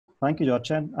Thank you, George.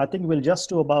 And I think we'll just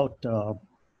do about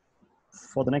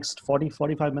for the next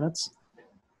 45 minutes.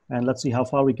 And let's see how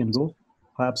far we can go.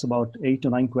 Perhaps about 8 to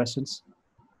 9 questions.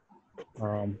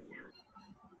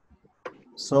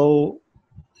 So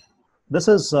this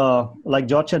is, like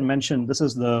George had mentioned, this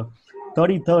is the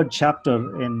 33rd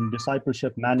chapter in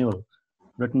Discipleship Manual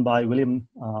written by William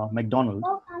MacDonald.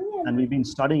 And we've been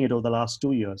studying it over the last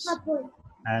 2 years.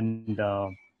 And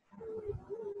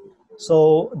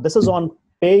so this is on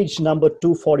page number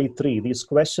 243. These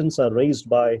questions are raised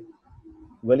by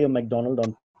William MacDonald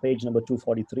on page number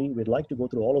 243. We'd like to go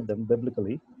through all of them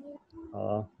biblically,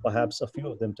 perhaps a few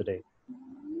of them today.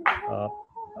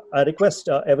 I request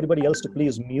everybody else to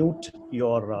please mute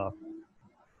your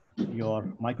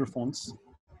microphones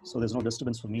so there's no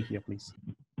disturbance for me here, please.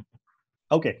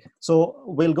 Okay, so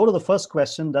we'll go to the first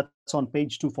question that's on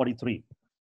page 243.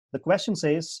 The question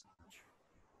says,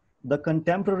 the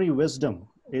contemporary wisdom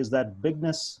is that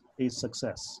bigness is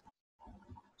success.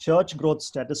 Church growth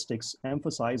statistics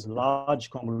emphasize large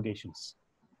congregations.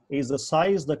 Is the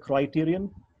size the criterion,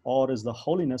 or is the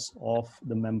holiness of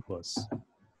the members?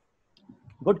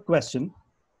 Good question.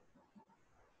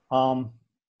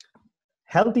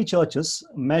 Healthy churches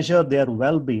measure their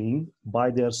well-being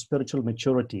by their spiritual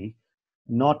maturity,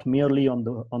 not merely on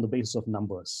the basis of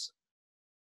numbers.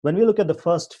 When we look at the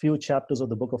first few chapters of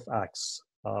the book of Acts,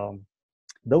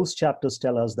 those chapters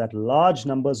tell us that large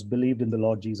numbers believed in the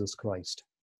Lord Jesus Christ.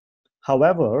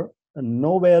 However,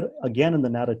 nowhere again in the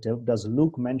narrative does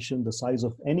Luke mention the size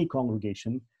of any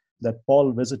congregation that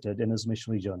Paul visited in his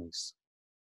missionary journeys.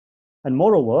 And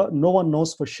moreover, no one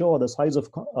knows for sure the size of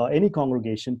any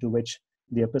congregation to which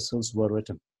the epistles were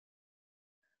written.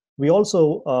 We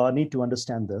also need to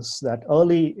understand this, that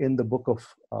early in the book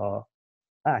of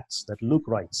Acts that Luke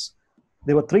writes,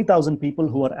 there were 3,000 people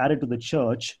who were added to the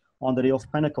church on the day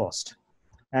of Pentecost.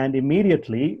 And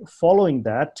immediately following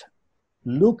that,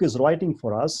 Luke is writing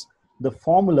for us the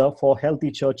formula for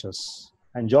healthy churches.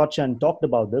 And George Chan talked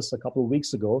about this a couple of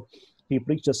weeks ago. He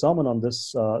preached a sermon on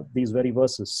this, these very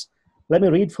verses. Let me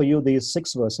read for you these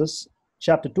 6 verses,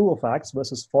 chapter 2 of Acts,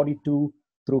 verses 42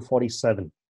 through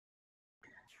 47.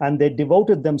 And they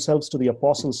devoted themselves to the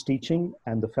apostles' teaching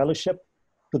and the fellowship,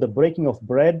 to the breaking of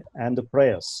bread and the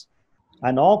prayers.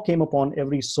 And awe came upon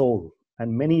every soul,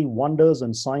 and many wonders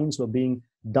and signs were being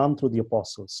done through the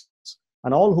apostles.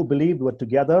 And all who believed were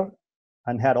together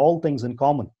and had all things in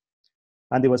common.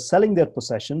 And they were selling their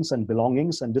possessions and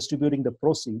belongings and distributing the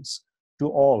proceeds to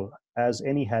all as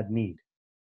any had need.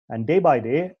 And day by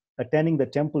day, attending the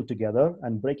temple together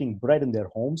and breaking bread in their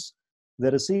homes,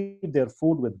 they received their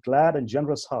food with glad and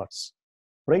generous hearts,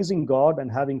 praising God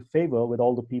and having favor with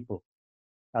all the people.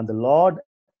 And the Lord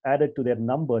added to their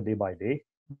number day by day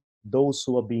those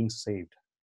who were being saved.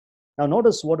 Now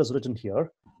notice what is written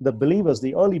here. The believers,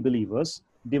 the early believers,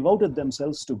 devoted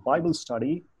themselves to Bible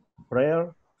study,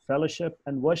 prayer, fellowship,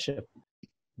 and worship.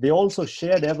 They also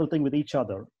shared everything with each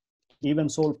other, even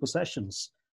sold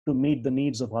possessions to meet the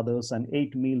needs of others and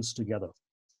ate meals together.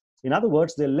 In other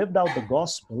words, they lived out the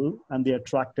gospel and they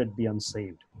attracted the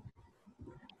unsaved.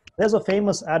 There's a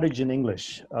famous adage in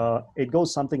English. It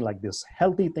goes something like this: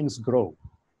 healthy things grow.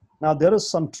 Now, there is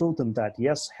some truth in that.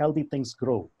 Yes, healthy things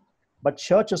grow. But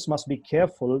churches must be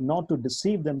careful not to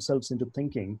deceive themselves into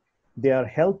thinking they are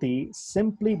healthy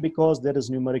simply because there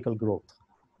is numerical growth.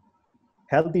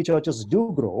 Healthy churches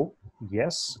do grow,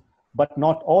 yes, but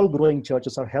not all growing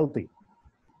churches are healthy.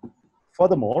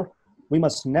 Furthermore, we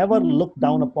must never look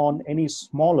down upon any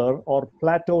smaller or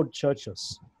plateaued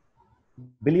churches.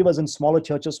 Believers in smaller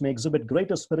churches may exhibit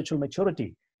greater spiritual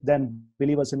maturity than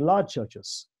believers in large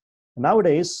churches.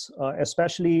 Nowadays,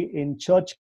 especially in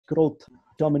church growth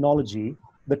terminology,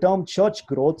 the term church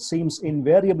growth seems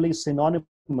invariably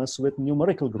synonymous with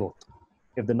numerical growth.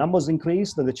 If the numbers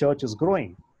increase, then the church is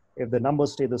growing. If the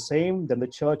numbers stay the same, then the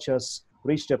church has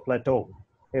reached a plateau.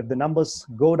 If the numbers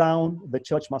go down, the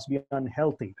church must be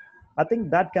unhealthy. I think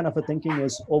that kind of a thinking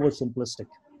is oversimplistic.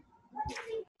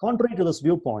 Contrary to this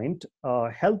viewpoint,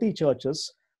 healthy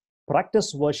churches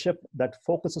practice worship that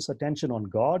focuses attention on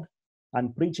God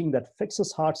and preaching that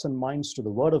fixes hearts and minds to the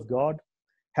Word of God.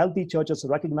 Healthy churches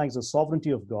recognize the sovereignty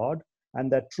of God and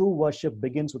that true worship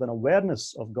begins with an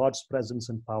awareness of God's presence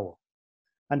and power.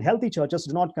 And healthy churches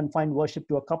do not confine worship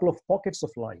to a couple of pockets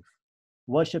of life.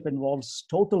 Worship involves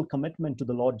total commitment to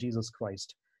the Lord Jesus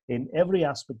Christ in every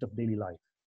aspect of daily life.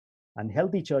 And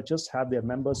healthy churches have their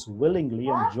members willingly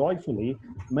and joyfully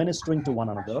ministering to one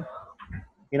another.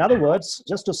 In other words,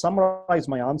 just to summarize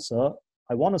my answer,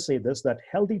 I want to say this, that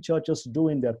healthy churches do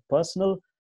in their personal,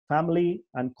 family,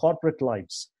 and corporate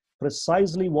lives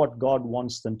precisely what God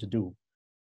wants them to do.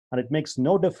 And it makes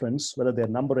no difference whether their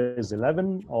number is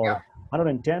 11 or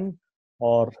 110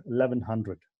 or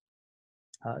 1100.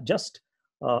 Just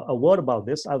a word about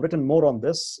this. I've written more on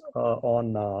this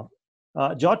on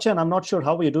George, and I'm not sure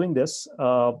how we're doing this.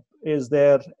 Is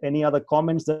there any other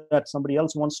comments that somebody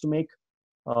else wants to make,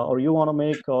 or you want to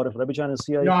make, or if Rabijan is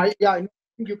here? No, I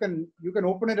think you can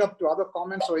open it up to other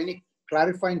comments or any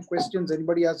clarifying questions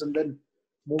anybody has, and then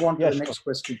move on to the next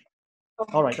question.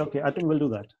 All right. Okay. I think we'll do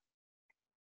that.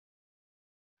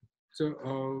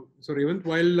 So, Revant,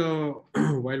 while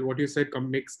while what you said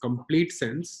makes complete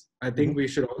sense, I think we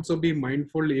should also be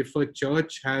mindful if a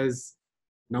church has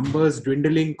numbers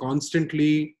dwindling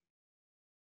constantly.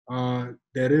 The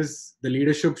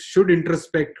leadership should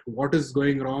introspect what is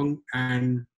going wrong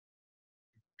and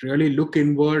really look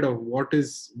inward of what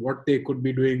they could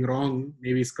be doing wrong,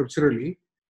 maybe scripturally,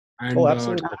 and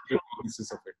absolutely. take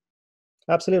pieces of it.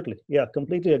 Absolutely. Yeah,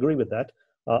 completely agree with that.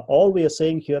 All we are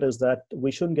saying here is that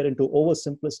we shouldn't get into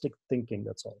oversimplistic thinking.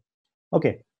 That's all.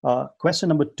 Okay. Question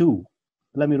number 2.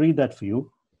 Let me read that for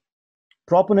you.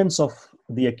 Proponents of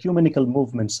the ecumenical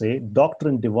movement say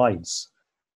doctrine divides,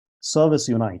 service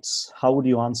unites. How would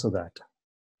you answer that?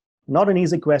 Not an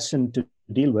easy question to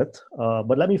deal with,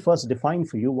 but let me first define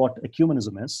for you what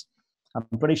ecumenism is. I'm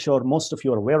pretty sure most of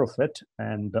you are aware of it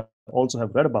and also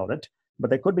have read about it, but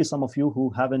there could be some of you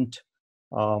who haven't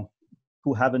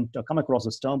come across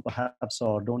this term perhaps,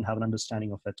 or don't have an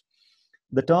understanding of it.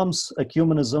 The terms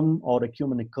ecumenism or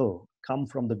ecumenical come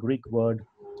from the Greek word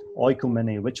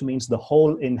oikumene, which means the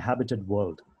whole inhabited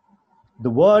world. The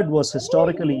word was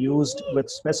historically used with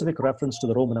specific reference to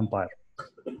the Roman Empire.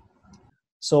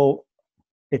 So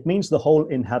it means the whole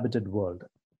inhabited world.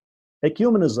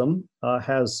 Ecumenism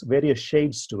has various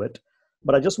shades to it,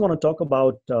 but I just want to talk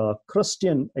about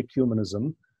Christian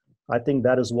ecumenism. I think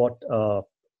that is what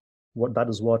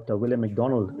William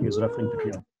MacDonald is referring to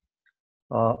here.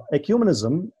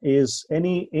 Ecumenism is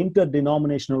any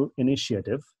interdenominational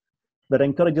initiative that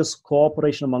encourages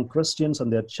cooperation among Christians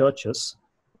and their churches,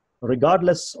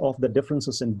 regardless of the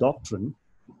differences in doctrine,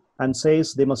 and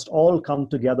says they must all come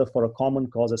together for a common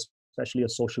cause, especially a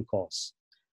social cause.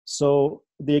 So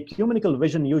the ecumenical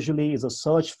vision usually is a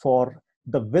search for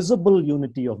the visible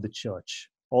unity of the church.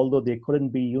 Although there couldn't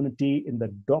be unity in the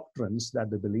doctrines that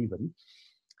they believe in,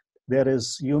 there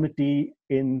is unity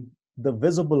in the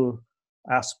visible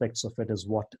aspects of it, is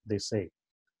what they say.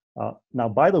 Now,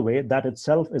 by the way, that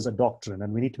itself is a doctrine,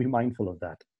 and we need to be mindful of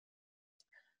that.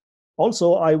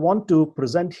 Also, I want to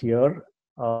present here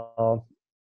the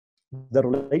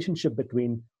relationship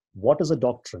between what is a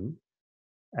doctrine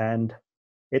and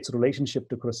its relationship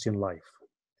to Christian life.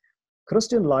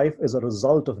 Christian life is a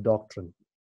result of doctrine.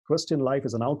 Christian life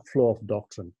is an outflow of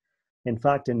doctrine. In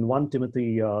fact, in 1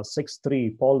 Timothy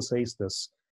 6:3, Paul says this,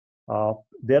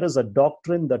 there is a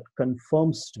doctrine that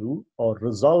confirms to or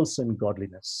results in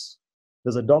godliness.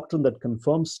 There's a doctrine that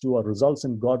confirms to or results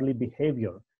in godly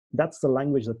behavior. That's the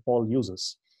language that Paul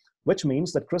uses, which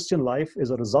means that Christian life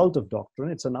is a result of doctrine.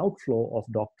 It's an outflow of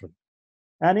doctrine.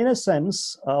 And in a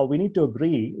sense, we need to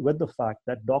agree with the fact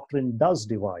that doctrine does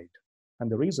divide.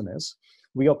 And the reason is,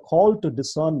 we are called to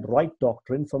discern right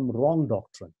doctrine from wrong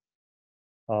doctrine.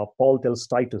 Paul tells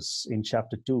Titus in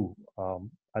chapter 2,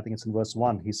 I think it's in verse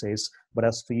 1, he says, "But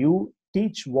as for you,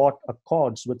 teach what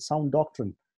accords with sound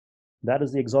doctrine." That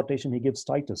is the exhortation he gives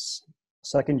Titus.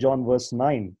 2 John verse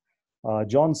 9,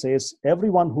 John says,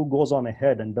 "Everyone who goes on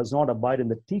ahead and does not abide in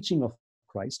the teaching of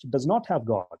Christ does not have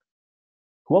God.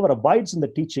 Whoever abides in the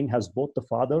teaching has both the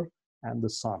Father and the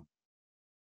Son."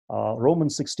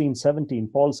 Romans 16:17,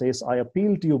 Paul says, "I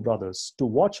appeal to you, brothers, to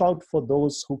watch out for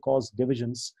those who cause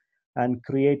divisions and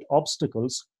create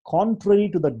obstacles contrary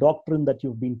to the doctrine that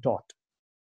you've been taught."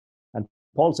 And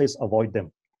Paul says, avoid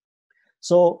them.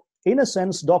 So in a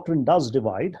sense, doctrine does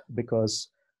divide, because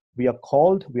we are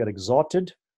called, we are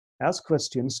exhorted as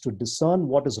Christians to discern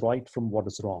what is right from what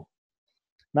is wrong.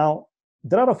 Now,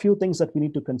 there are a few things that we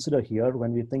need to consider here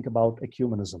when we think about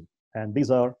ecumenism. And these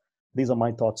are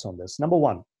my thoughts on this. Number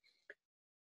one,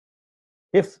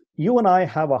 if you and I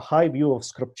have a high view of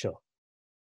Scripture,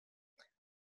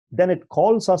 then it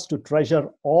calls us to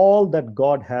treasure all that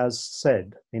God has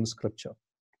said in Scripture.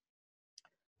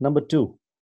 Number two,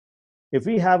 if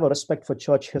we have a respect for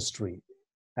church history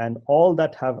and all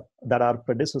that our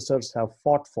predecessors have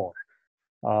fought for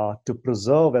to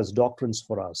preserve as doctrines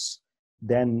for us,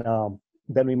 then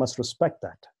we must respect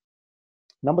that.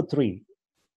 Number three,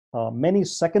 many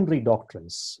secondary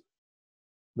doctrines,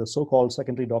 the so-called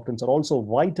secondary doctrines, are also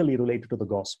vitally related to the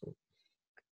gospel.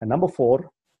 And number four,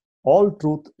 all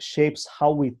truth shapes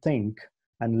how we think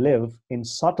and live in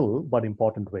subtle but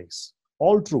important ways.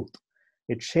 All truth.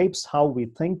 It shapes how we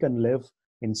think and live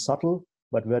in subtle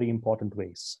but very important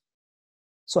ways.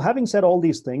 So having said all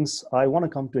these things, I want to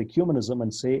come to ecumenism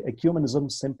and say ecumenism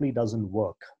simply doesn't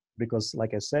work because,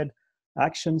 like I said,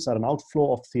 actions are an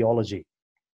outflow of theology.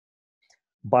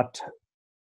 But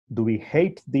do we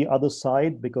hate the other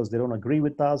side because they don't agree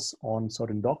with us on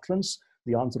certain doctrines?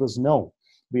 The answer is no.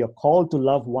 We are called to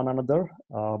love one another.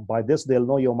 By this, they'll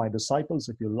know you're my disciples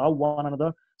if you love one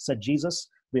another, said Jesus.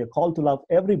 We are called to love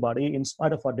everybody in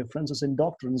spite of our differences in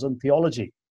doctrines and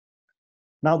theology.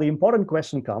 Now, the important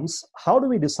question comes, how do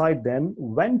we decide then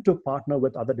when to partner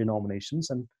with other denominations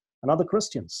and other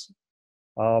Christians?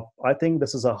 I think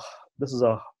this is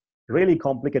a really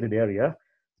complicated area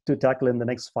to tackle in the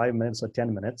next 5 minutes or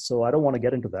 10 minutes. So I don't want to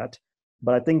get into that.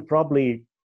 But I think probably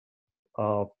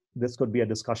this could be a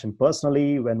discussion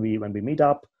personally when we meet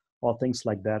up or things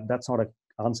like that. That's not an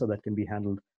answer that can be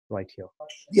handled right here.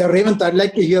 Yeah, Revant, I'd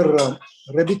like to hear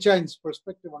Rebbe Chain's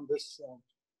perspective on this,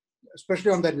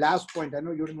 especially on that last point. I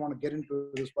know you didn't want to get into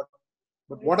this, but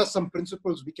what are some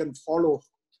principles we can follow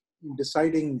in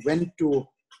deciding when to,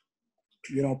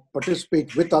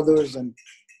 participate with others and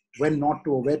when not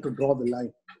to, or where to draw the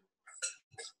line?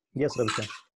 Yes, Rebbe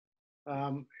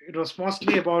Chain. It was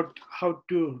mostly about how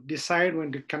to decide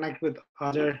when to connect with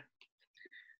other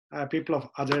people of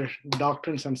other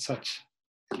doctrines and such.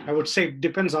 I would say it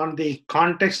depends on the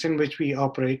context in which we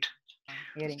operate.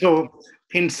 So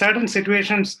in certain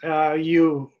situations,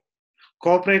 you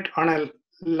cooperate on a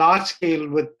large scale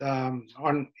with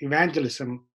on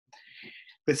evangelism.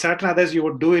 With certain others, you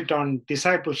would do it on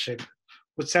discipleship.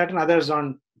 With certain others,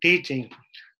 on teaching.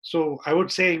 So I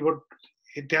would say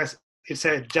it's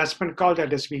a judgment call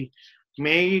that has been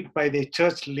made by the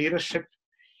church leadership.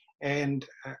 And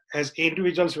as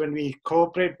individuals, when we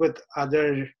cooperate with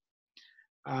other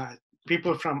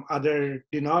people from other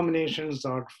denominations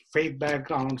or faith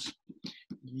backgrounds,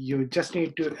 you just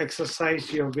need to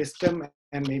exercise your wisdom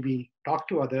and maybe talk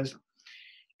to others.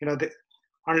 On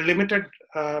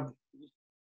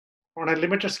a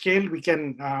limited scale, we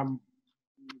can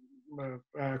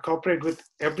cooperate with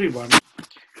everyone,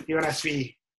 even as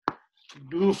we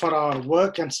do for our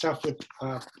work and stuff with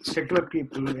secular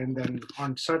people, and then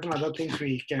on certain other things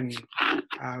we can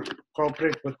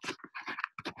cooperate with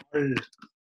all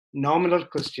nominal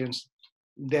Christians.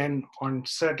 Then on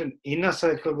certain inner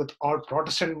circle with all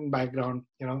Protestant background,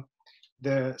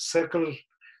 the circle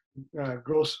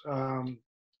grows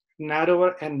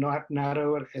narrower and not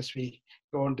narrower as we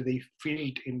go into the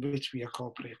field in which we are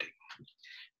cooperating.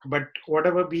 But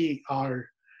whatever be our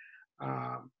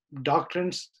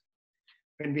doctrines,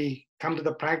 when we come to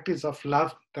the practice of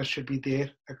love, that should be there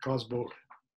across board.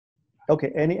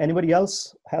 Okay, anybody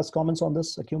else has comments on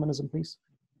this ecumenism, please?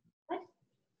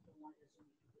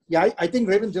 Yeah, I think,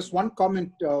 Raven, just one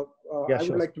comment Yeah, I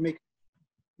sure. would like to make.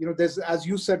 There's, as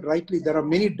you said rightly, there are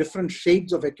many different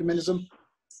shades of ecumenism.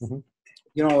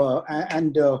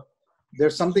 And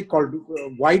there's something called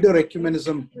wider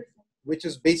ecumenism, which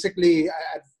is basically,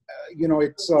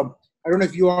 it's, I don't know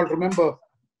if you all remember,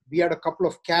 we had a couple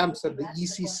of camps at the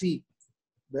ECC,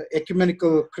 the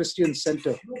Ecumenical Christian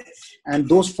Center. And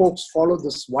those folks follow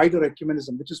this wider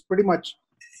ecumenism, which is pretty much,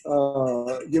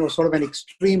 sort of an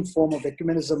extreme form of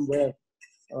ecumenism where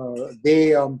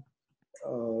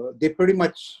they pretty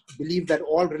much believe that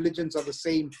all religions are the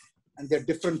same and they're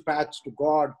different paths to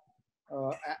God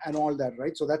and all that,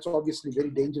 right? So that's obviously very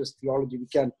dangerous theology. We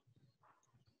can't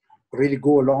really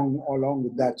go along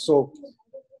with that. So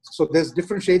there's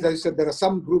different shades. As I said, there are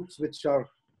some groups which are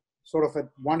sort of at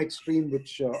one extreme,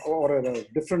 which or at a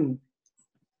different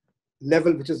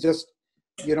level, which is just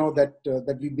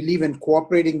that we believe in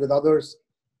cooperating with others,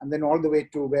 and then all the way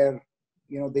to where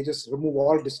they just remove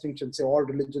all distinctions, say all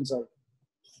religions are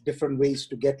different ways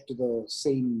to get to the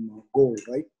same goal,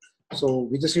 right? So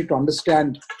we just need to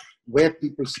understand where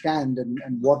people stand and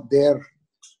what their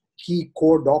key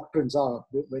core doctrines are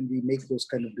when we make those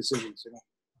kind of decisions,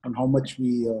 on how much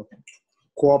we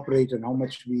cooperate and how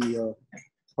much we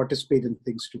participate in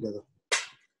things together.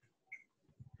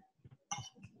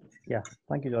 Yeah,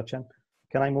 thank you, Jachan.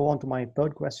 Can I move on to my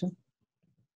third question?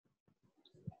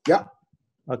 Yeah.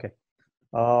 Okay.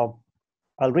 I'll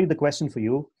read the question for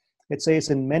you. It says,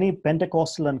 in many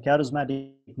Pentecostal and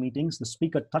charismatic meetings, the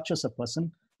speaker touches a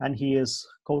person and he is,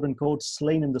 quote unquote,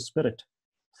 slain in the spirit,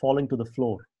 falling to the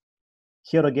floor.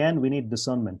 Here again, we need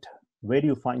discernment. Where do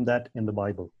you find that in the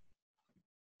Bible?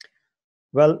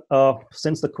 Well,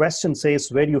 since the question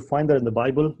says, where do you find that in the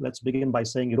Bible? Let's begin by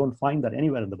saying you don't find that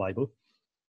anywhere in the Bible.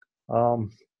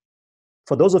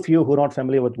 For those of you who are not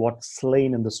familiar with what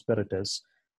slain in the spirit is,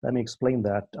 let me explain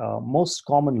that. Most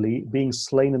commonly, being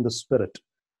slain in the spirit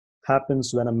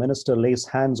happens when a minister lays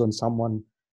hands on someone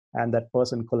and that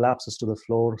person collapses to the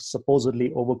floor,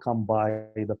 supposedly overcome by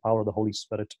the power of the Holy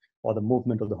Spirit or the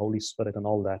movement of the Holy Spirit and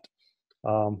all that.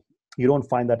 You don't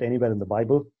find that anywhere in the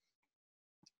Bible.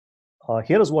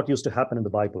 Here is what used to happen in the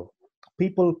Bible.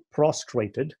 People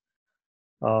prostrated.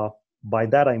 By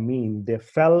that I mean they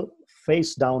fell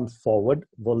face down forward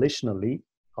volitionally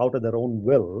out of their own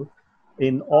will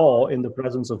in awe in the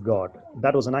presence of God.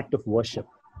 That was an act of worship.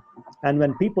 And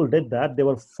when people did that, they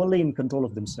were fully in control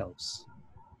of themselves.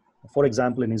 For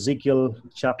example, in Ezekiel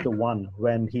chapter 1,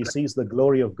 when he sees the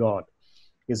glory of God,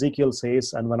 Ezekiel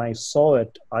says, "And when I saw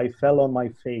it, I fell on my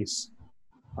face,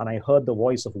 and I heard the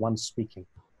voice of one speaking."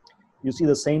 You see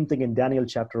the same thing in Daniel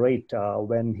chapter 8,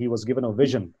 when he was given a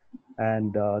vision,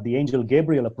 and the angel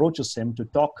Gabriel approaches him to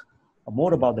talk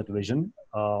more about that vision.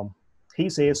 He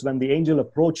says, "When the angel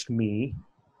approached me,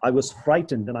 I was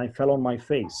frightened and I fell on my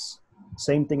face."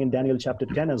 Same thing in Daniel chapter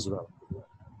 10 as well.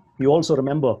 You also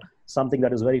remember something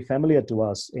that is very familiar to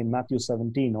us in Matthew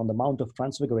 17 on the Mount of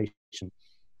Transfiguration,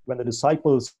 when the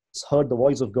disciples heard the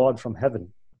voice of God from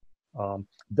heaven.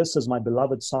 "This is my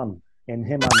beloved Son, in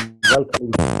him I'm well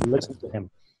pleased, listen to him."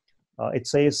 It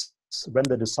says, when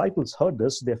the disciples heard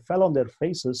this, they fell on their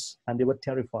faces and they were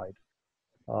terrified.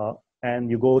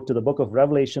 And you go to the book of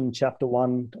Revelation, chapter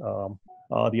 1,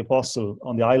 the apostle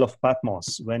on the Isle of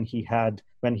Patmos, when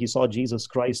he saw Jesus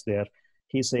Christ there,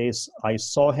 he says, "I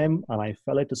saw him and I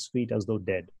fell at his feet as though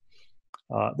dead."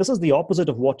 This is the opposite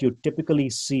of what you typically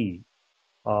see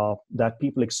that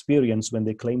people experience when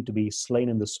they claim to be slain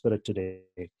in the spirit today,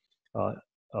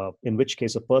 in which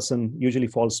case a person usually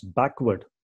falls backward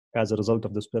as a result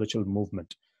of the spiritual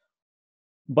movement.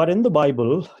 But in the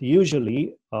Bible,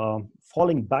 usually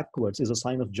falling backwards is a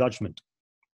sign of judgment.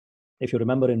 If you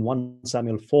remember in 1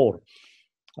 Samuel 4,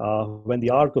 when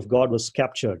the ark of God was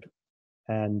captured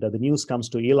and the news comes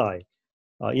to Eli.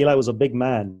 Eli was a big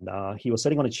man. He was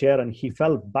sitting on a chair and he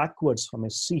fell backwards from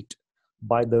his seat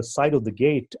by the side of the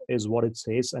gate, is what it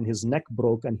says, and his neck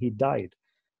broke and he died.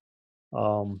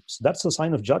 So that's a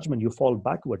sign of judgment. You fall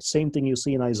backwards. Same thing you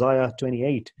see in Isaiah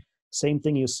 28. Same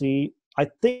thing you see, I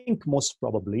think most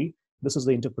probably, this is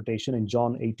the interpretation in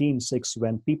John 18:6,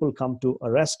 when people come to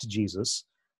arrest Jesus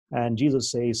and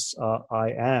Jesus says,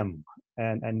 "I am,"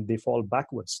 and they fall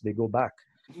backwards. They go back.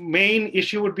 Main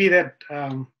issue would be that,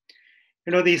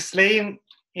 the slaying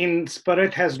in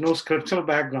spirit has no scriptural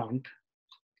background,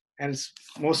 and it's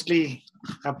mostly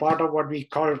a part of what we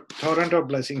call Toronto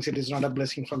blessings. It is not a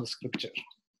blessing from the scripture.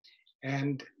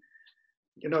 And,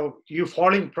 you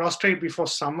falling prostrate before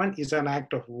someone is an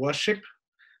act of worship.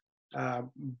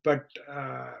 But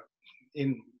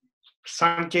in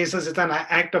some cases, it's an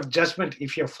act of judgment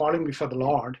if you're falling before the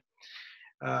Lord.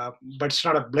 But it's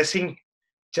not a blessing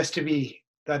just to be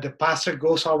that the pastor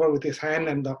goes over with his hand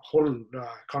and the whole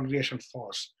congregation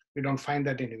falls. We don't find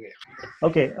that anywhere.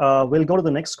 Okay, we'll go to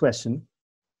the next question.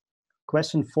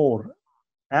 Question 4.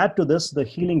 Add to this the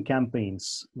healing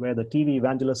campaigns where the TV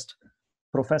evangelist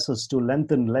professes to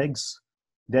lengthen legs,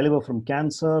 deliver from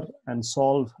cancer, and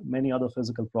solve many other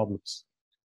physical problems.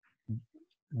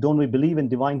 Don't we believe in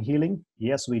divine healing?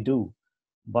 Yes, we do.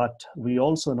 But we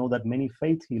also know that many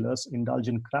faith healers indulge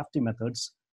in crafty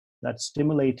methods that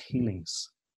stimulate healings.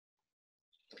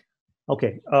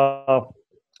 Okay,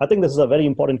 I think this is a very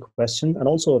important question and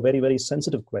also a very, very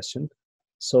sensitive question.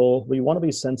 So we want to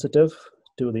be sensitive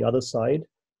to the other side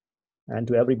and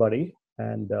to everybody.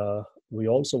 And we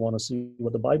also want to see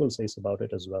what the Bible says about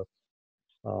it as well.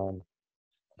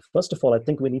 First of all, I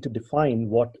think we need to define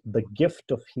what the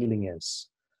gift of healing is.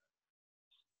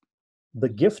 The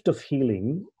gift of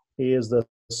healing is the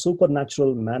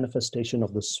supernatural manifestation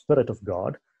of the Spirit of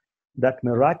God that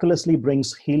miraculously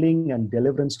brings healing and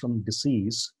deliverance from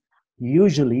disease,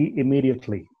 usually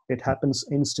immediately. It happens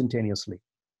instantaneously.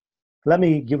 Let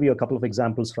me give you a couple of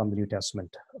examples from the New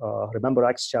Testament. Remember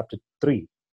Acts chapter 3.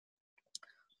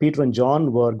 Peter and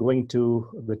John were going to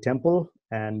the temple,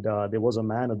 and there was a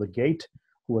man at the gate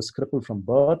who was crippled from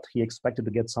birth. He expected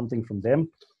to get something from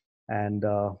them. And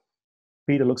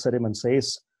Peter looks at him and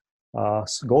says,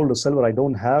 "Gold or silver I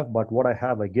don't have, but what I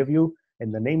have I give you.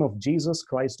 In the name of Jesus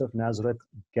Christ of Nazareth,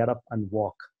 get up and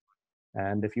walk."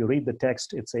 And if you read the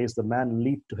text, it says the man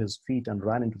leaped to his feet and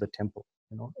ran into the temple.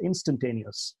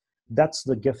 Instantaneous. That's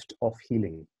the gift of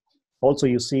healing. Also,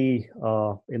 you see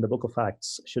in the book of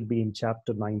Acts, should be in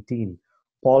chapter 19,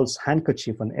 Paul's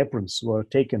handkerchief and aprons were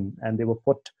taken and they were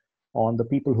put on the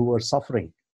people who were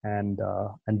suffering and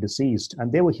diseased,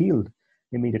 and they were healed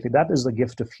immediately. That is the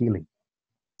gift of healing.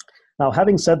 Now,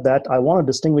 having said that, I want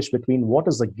to distinguish between what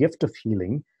is the gift of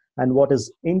healing and what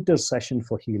is intercession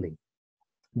for healing.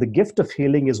 The gift of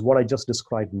healing is what I just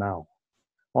described now.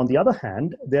 On the other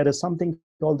hand, there is something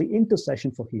called the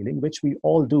intercession for healing, which we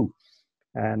all do.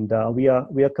 And we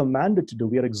are commanded to do,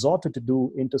 we are exhorted to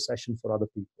do intercession for other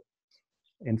people.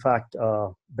 In fact,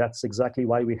 that's exactly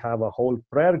why we have a whole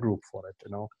prayer group for it.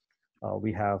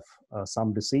 We have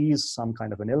some disease, some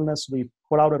kind of an illness. We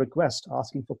put out a request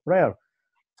asking for prayer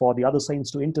for the other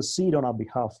saints to intercede on our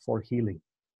behalf for healing.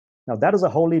 Now, that is a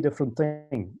wholly different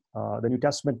thing. The New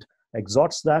Testament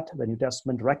exhorts that. The New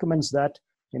Testament recommends that.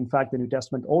 In fact, the New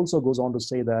Testament also goes on to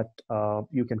say that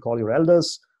you can call your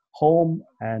elders home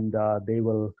and they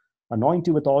will anoint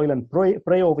you with oil and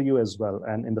pray over you as well.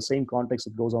 And in the same context,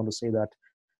 it goes on to say that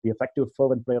the effective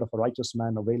fervent prayer of a righteous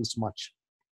man avails much.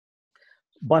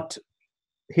 But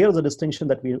here's a distinction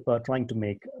that we are trying to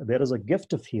make. There is a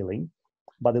gift of healing,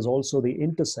 but there's also the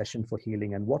intercession for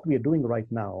healing. And what we are doing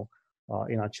right now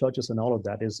in our churches and all of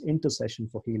that is intercession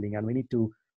for healing. And we need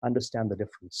to understand the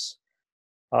difference.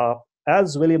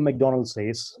 As William MacDonald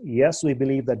says, yes, we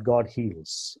believe that God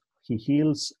heals. He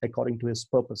heals according to his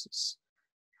purposes.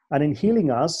 And in healing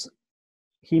us,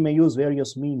 he may use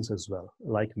various means as well,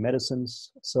 like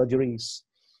medicines, surgeries,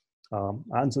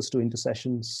 answers to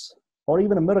intercessions, or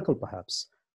even a miracle perhaps.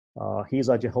 He is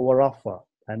our Jehovah Rapha,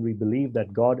 and we believe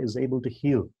that God is able to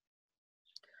heal.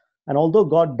 And although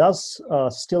God does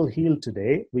still heal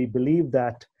today, we believe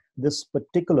that this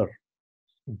particular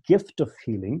gift of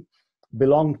healing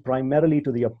belonged primarily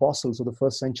to the apostles of the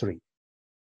first century.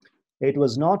 It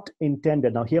was not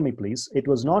intended, now hear me please, it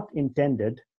was not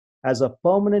intended as a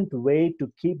permanent way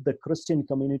to keep the Christian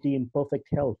community in perfect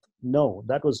health. No,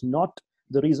 that was not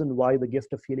the reason why the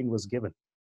gift of healing was given.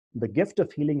 The gift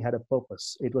of healing had a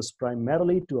purpose. It was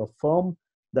primarily to affirm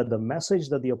that the message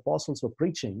that the apostles were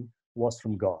preaching was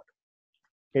from God.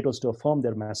 It was to affirm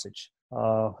their message.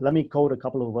 Let me quote a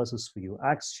couple of verses for you.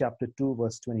 Acts chapter 2,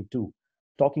 verse 22.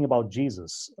 Talking about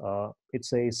Jesus, it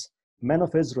says, "Men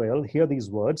of Israel, hear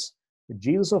these words.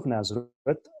 Jesus of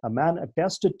Nazareth, a man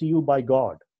attested to you by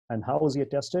God." And how was he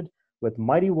attested? With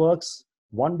mighty works,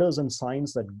 wonders, and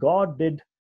signs that God did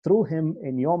through him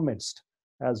in your midst,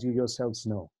 as you yourselves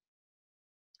know.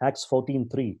 Acts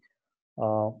 14:3.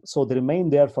 So they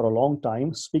remained there for a long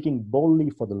time, speaking boldly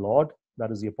for the Lord,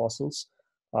 that is the apostles,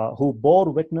 who bore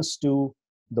witness to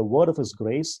the word of his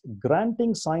grace,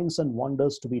 granting signs and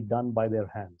wonders to be done by their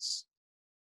hands.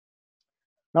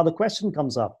 Now the question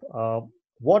comes up,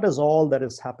 what is all that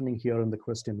is happening here in the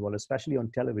Christian world, especially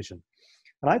on television?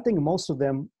 And I think most of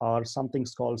them are something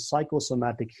called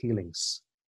psychosomatic healings.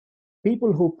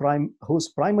 People whose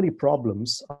primary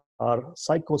problems are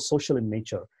psychosocial in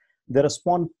nature. They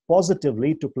respond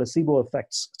positively to placebo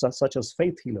effects, such as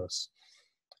faith healers.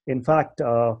 In fact,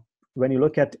 when you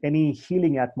look at any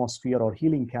healing atmosphere or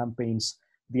healing campaigns,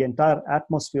 the entire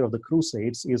atmosphere of the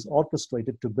crusades is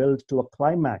orchestrated to build to a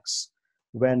climax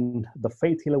when the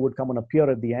faith healer would come and appear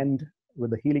at the end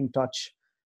with a healing touch.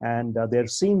 And there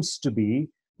seems to be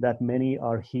that many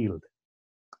are healed.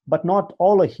 But not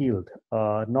all are healed.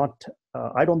 I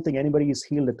don't think anybody is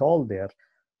healed at all there,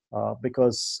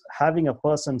 because having a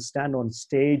person stand on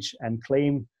stage and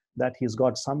claim that he's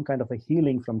got some kind of a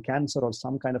healing from cancer or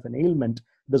some kind of an ailment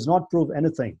does not prove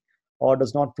anything, or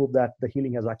does not prove that the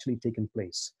healing has actually taken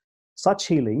place. Such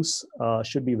healings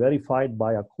should be verified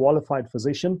by a qualified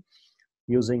physician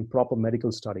using proper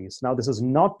medical studies. Now, this is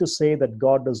not to say that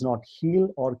God does not heal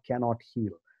or cannot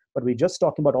heal, but we're just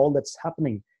talking about all that's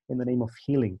happening in the name of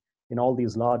healing in all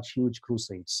these large, huge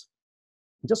crusades.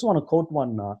 I just want to quote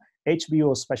one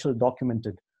HBO special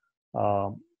documented.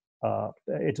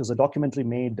 It was a documentary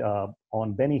made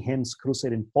on Benny Hinn's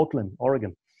crusade in Portland,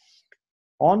 Oregon.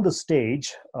 On the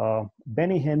stage,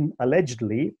 Benny Hinn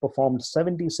allegedly performed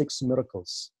 76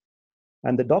 miracles.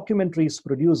 And the documentary's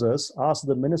producers asked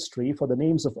the ministry for the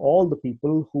names of all the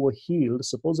people who were healed,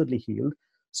 supposedly healed,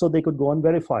 so they could go and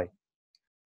verify.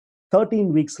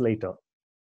 13 weeks later,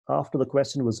 after the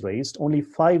question was raised, only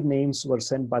 5 names were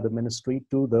sent by the ministry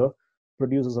to the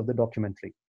producers of the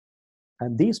documentary.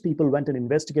 And these people went and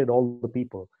investigated all the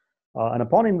people. And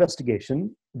upon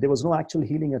investigation, there was no actual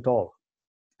healing at all.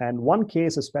 And one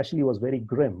case especially was very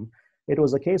grim. It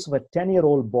was a case of a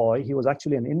 10-year-old boy. He was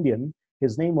actually an Indian.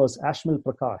 His name was Ashmil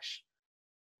Prakash.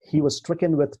 He was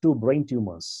stricken with 2 brain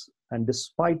tumors. And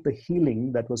despite the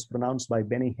healing that was pronounced by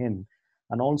Benny Hinn,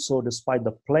 and also despite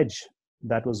the pledge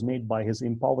that was made by his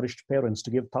impoverished parents to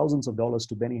give thousands of dollars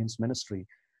to Benny Hinn's ministry,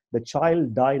 the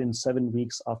child died in 7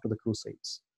 weeks after the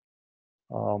crusades.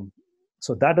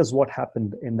 So that is what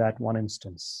happened in that one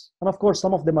instance. And of course,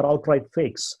 some of them are outright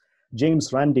fakes.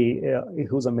 James Randi,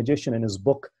 who's a magician, in his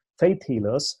book, Faith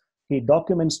Healers, he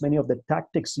documents many of the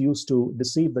tactics used to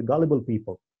deceive the gullible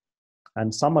people.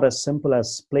 And some are as simple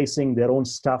as placing their own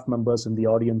staff members in the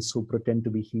audience who pretend to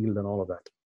be healed and all of that.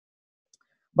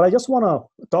 But I just want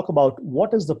to talk about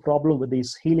what is the problem with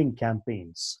these healing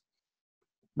campaigns.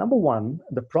 Number one,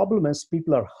 the problem is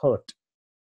people are hurt.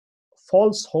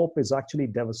 False hope is actually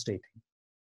devastating.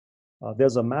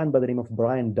 There's a man by the name of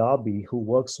Brian Darby who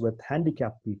works with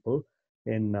handicapped people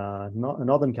in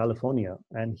Northern California.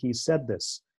 And he said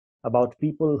this about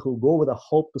people who go with a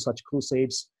hope to such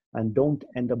crusades and don't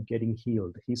end up getting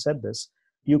healed. He said this: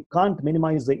 you can't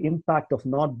minimize the impact of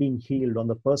not being healed on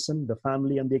the person, the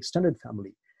family, and the extended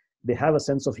family. They have a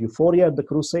sense of euphoria at the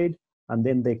crusade, and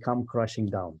then they come crashing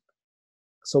down.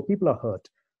 So people are hurt.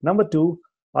 Number two,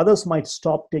 others might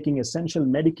stop taking essential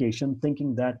medication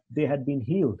thinking that they had been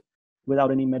healed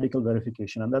without any medical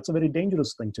verification. And that's a very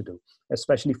dangerous thing to do,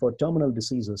 especially for terminal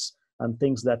diseases and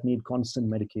things that need constant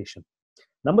medication.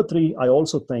 Number three, I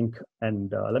also think,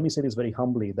 and let me say this very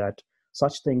humbly, that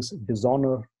such things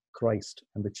dishonor Christ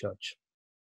and the church.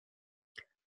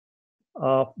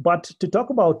 But to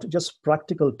talk about just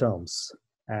practical terms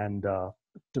and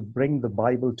to bring the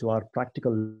Bible to our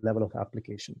practical level of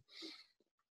application,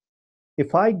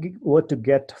 if I were to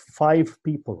get 5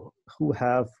 people who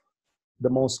have the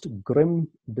most grim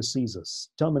diseases,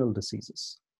 terminal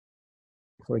diseases,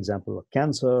 for example,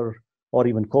 cancer or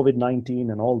even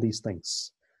COVID-19 and all these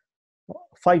things,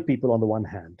 5 people on the one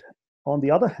hand. On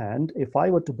the other hand, if I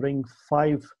were to bring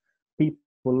 5 people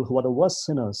who are the worst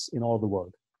sinners in all the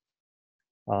world,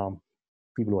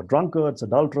 people who are drunkards,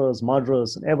 adulterers,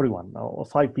 murderers, and everyone, or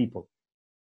 5 people.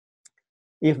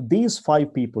 If these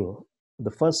 5 people,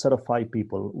 the first set of 5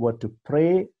 people, were to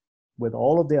pray with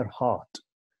all of their heart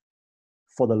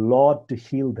for the Lord to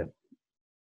heal them,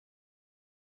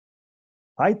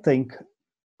 I think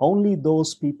only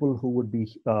those people would be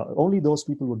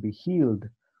healed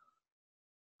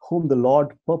whom the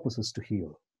Lord purposes to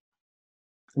heal.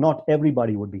 Not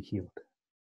everybody would be healed.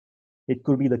 It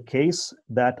could be the case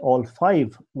that all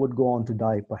 5 would go on to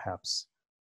die, perhaps.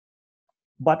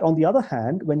 But on the other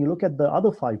hand, when you look at the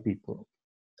other 5 people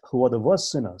who are the worst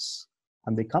sinners,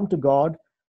 and they come to God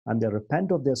and they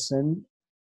repent of their sin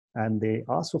and they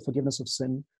ask for forgiveness of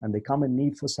sin and they come in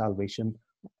need for salvation,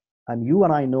 and you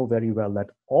and I know very well that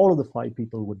all of the 5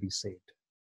 people would be saved.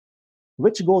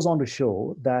 Which goes on to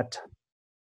show that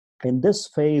in this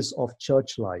phase of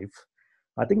church life,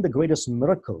 I think the greatest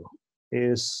miracle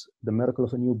is the miracle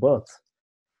of a new birth.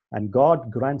 And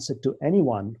God grants it to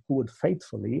anyone who would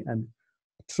faithfully and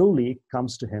truly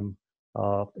comes to him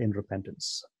in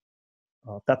repentance.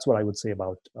 That's what I would say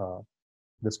about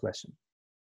this question.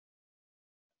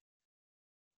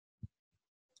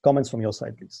 Comments from your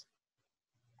side, please.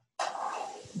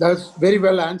 That's very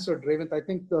well answered, Revant. I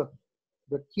think the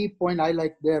key point I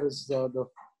like there is the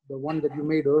one that you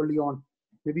made early on.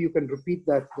 Maybe you can repeat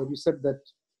that, where you said that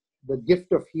the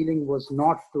gift of healing was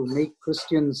not to make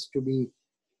Christians to be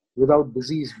without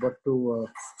disease, but to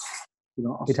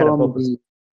affirm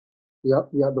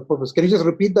the purpose. Can you just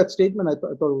repeat that statement? I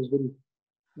thought it was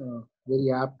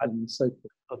very apt and insightful.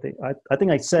 Okay, I think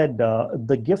I said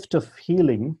the gift of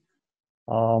healing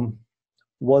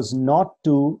was not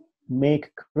to make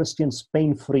Christians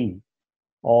pain-free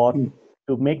or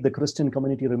to make the Christian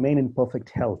community remain in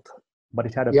perfect health, but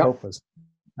it had a purpose.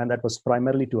 And that was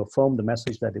primarily to affirm the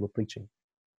message that they were preaching.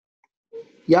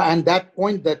 Yeah, and that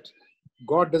point that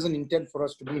God doesn't intend for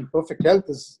us to be in perfect health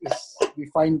is we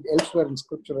find elsewhere in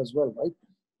Scripture as well, right?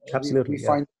 Absolutely. We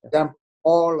find them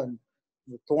all and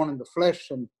the thorn in the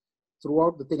flesh and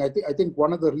throughout the thing. I think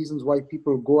one of the reasons why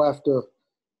people go after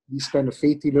these kind of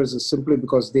faith healers is simply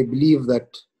because they believe that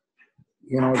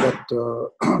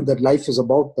that life is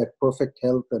about that perfect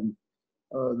health and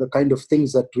the kind of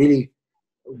things that really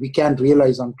we can't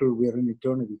realize until we are in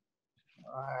eternity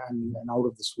and out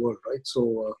of this world, right?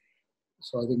 So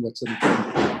I think that's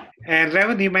important. And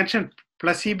Revan, you mentioned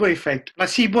placebo effect.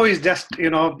 Placebo is just,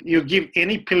 you give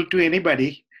any pill to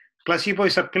anybody. Placebo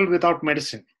is a pill without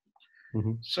medicine.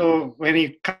 Mm-hmm. So when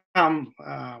you come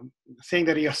saying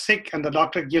that you're sick and the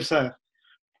doctor gives a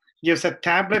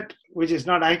tablet, which is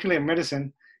not actually a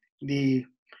medicine, the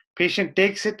patient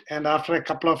takes it, and after a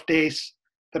couple of days,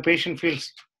 the patient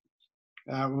feels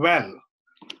well.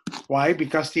 Why?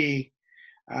 Because the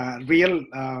real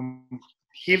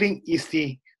healing is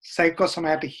the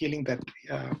psychosomatic healing that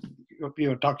we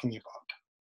were talking about.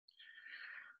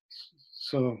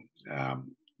 So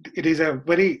it is a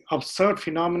very absurd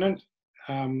phenomenon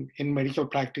in medical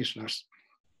practitioners.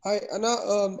 Hi,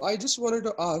 Anna. I just wanted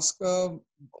to ask,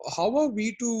 how are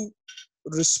we to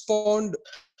respond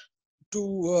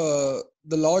to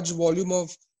the large volume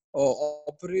of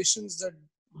operations that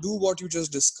do what you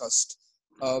just discussed?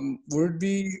 Would it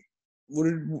be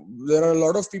there are a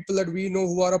lot of people that we know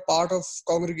who are a part of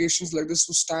congregations like this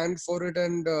who stand for it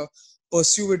and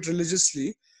pursue it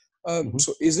religiously.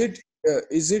 So is it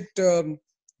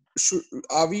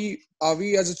are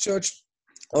we as a church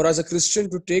or as a Christian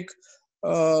to take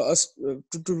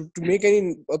to make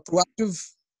any proactive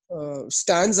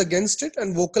stands against it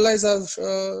and vocalize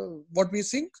what we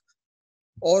think,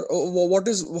 or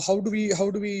how do we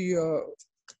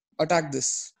attack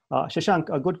this? Shashank,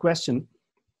 a good question.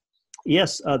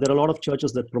 Yes, there are a lot of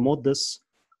churches that promote this.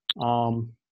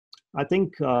 I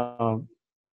think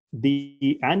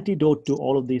the antidote to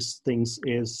all of these things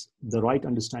is the right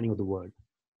understanding of the word.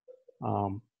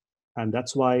 And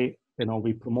that's why,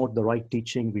 we promote the right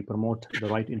teaching, we promote the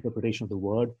right interpretation of the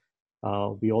word.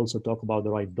 We also talk about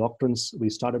the right doctrines. We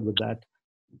started with that.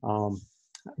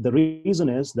 The reason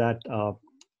is that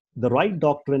the right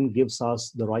doctrine gives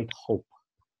us the right hope.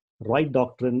 Right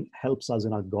doctrine helps us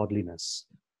in our godliness.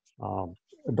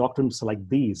 Doctrines like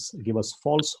these give us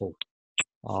false hope.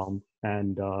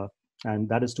 And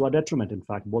that is to our detriment, in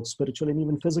fact, both spiritually and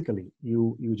even physically.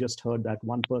 You just heard that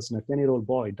one person, a 10-year-old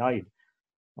boy, died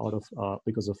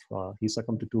because of he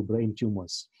succumbed to 2 brain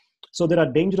tumors. So there are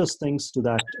dangerous things to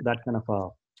that kind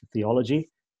of theology.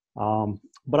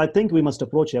 But I think we must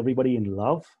approach everybody in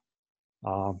love.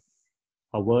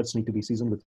 Our words need to be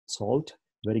seasoned with salt,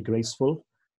 very graceful.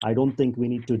 I don't think we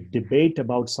need to debate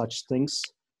about such things.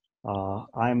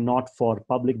 I am not for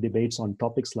public debates on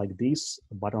topics like these,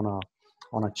 but on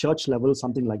a church level,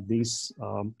 something like this,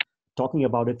 talking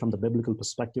about it from the biblical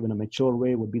perspective in a mature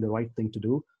way would be the right thing to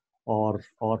do. Or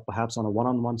perhaps on a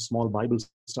one-on-one small Bible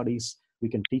studies, we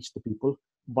can teach the people.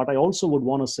 But I also would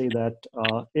want to say that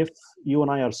if you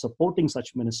and I are supporting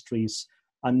such ministries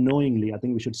unknowingly, I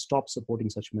think we should stop supporting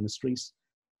such ministries.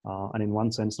 And in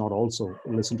one sense, not also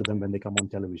listen to them when they come on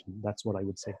television. That's what I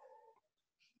would say.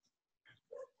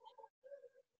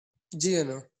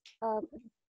 Gianna.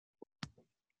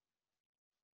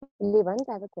 Levant,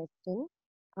 I have a question.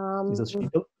 Is this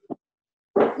Shito?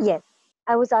 Yes.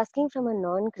 I was asking from a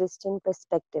non-Christian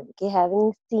perspective. Okay,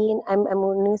 having seen, I'm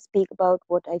only speak about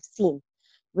what I've seen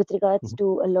with regards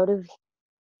to a lot of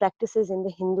practices in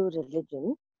the Hindu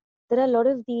religion. There are a lot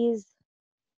of these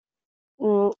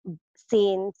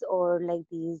saints, or like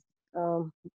these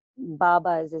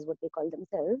babas is what they call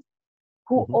themselves,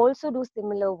 who also do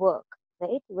similar work,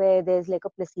 right? Where there's like a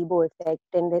placebo effect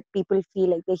and that people feel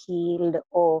like they're healed,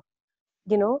 or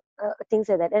things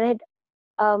like that. And I'd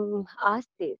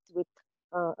asked this with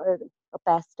a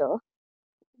pastor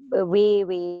way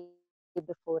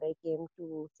before I came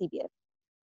to CBF,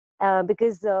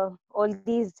 because all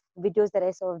these videos that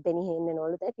I saw of Benny Hinn and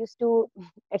all of that used to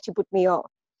actually put me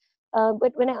off.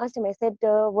 But when I asked him, I said,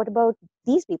 what about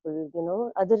these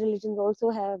people? Other religions also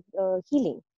have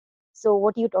healing. So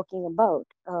what are you talking about?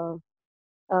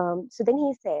 So then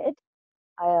he said,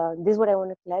 this is what I want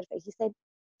to clarify. He said,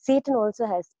 Satan also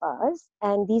has powers,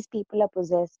 and these people are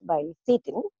possessed by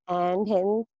Satan, and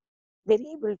hence they're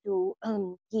able to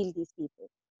heal these people.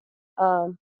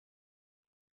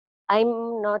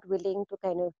 I'm not willing to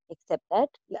kind of accept that.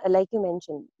 Like you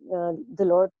mentioned, the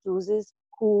Lord chooses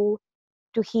who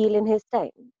to heal in His time,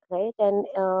 right? And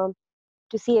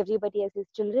to see everybody as His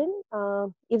children.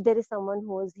 If there is someone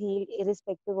who is healed,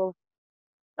 irrespective of,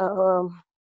 I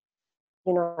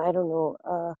don't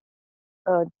know,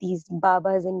 these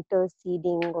babas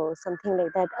interceding or something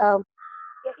like that.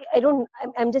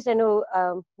 I'm just trying to,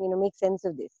 make sense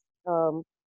of this whole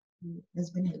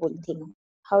thing.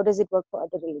 How does it work for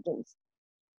other religions?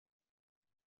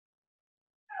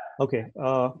 Okay,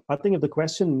 I think if the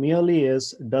question merely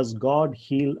is, does God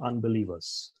heal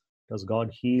unbelievers? Does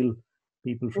God heal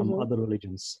people from other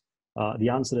religions? The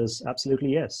answer is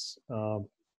absolutely yes.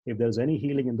 If there's any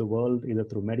healing in the world, either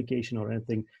through medication or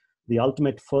anything, the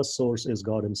ultimate first source is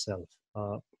God Himself.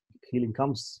 Healing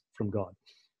comes from God,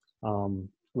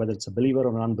 whether it's a believer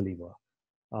or an unbeliever.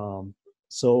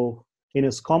 So in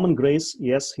His common grace,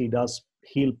 yes, He does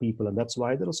heal people. And that's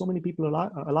why there are so many people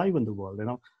alive in the world.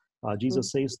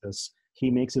 Jesus says this. He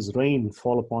makes His rain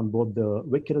fall upon both the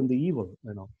wicked and the evil,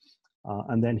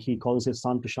 and then He calls His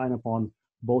sun to shine upon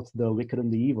both the wicked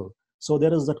and the evil. So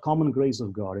there is that common grace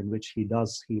of God in which He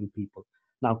does heal people.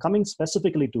 Now, coming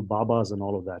specifically to Babas and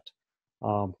all of that,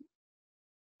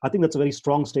 I think that's a very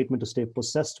strong statement to say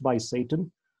possessed by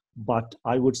Satan, but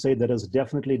I would say there is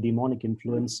definitely demonic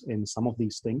influence in some of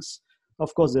these things.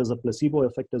 Of course, there's a placebo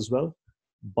effect as well,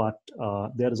 but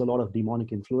there is a lot of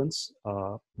demonic influence.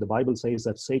 The Bible says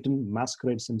that Satan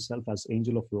masquerades himself as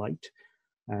angel of light,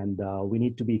 and we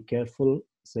need to be careful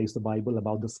says the Bible,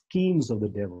 about the schemes of the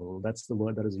devil. That's the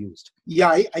word that is used.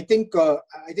 Yeah, I think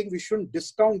we shouldn't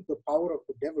discount the power of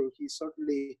the devil. He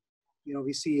certainly,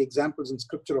 we see examples in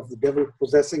Scripture of the devil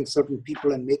possessing certain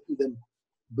people and making them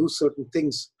do certain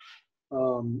things.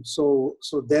 So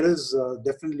there is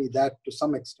definitely that to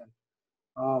some extent.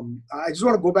 I just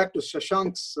want to go back to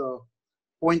Shashank's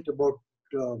point about,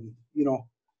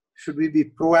 should we be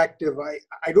proactive?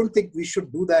 I don't think we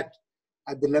should do that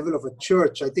at the level of a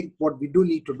church. I think what we do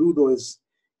need to do, though, is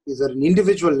at an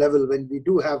individual level, when we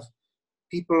do have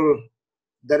people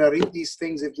that are in these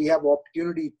things, if we have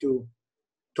opportunity to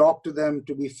talk to them,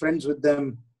 to be friends with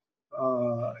them,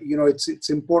 it's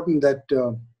important that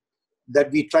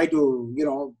we try to,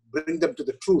 bring them to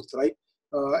the truth, right?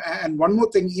 And one more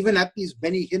thing, even at these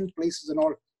Benny Hinn places and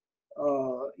all,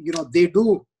 they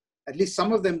do, at least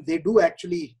some of them, they do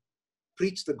actually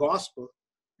preach the gospel.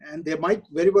 And there might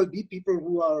very well be people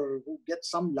who get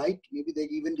some light, maybe they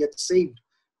even get saved,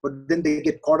 but then they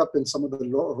get caught up in some of the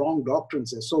wrong doctrines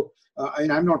there. So,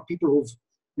 I'm not people who've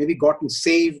maybe gotten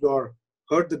saved or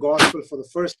heard the gospel for the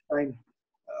first time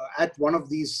at one of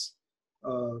these,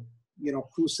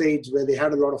 crusades where they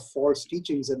had a lot of false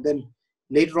teachings, and then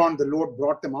later on the Lord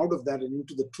brought them out of that and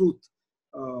into the truth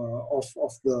of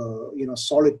the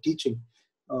solid teaching.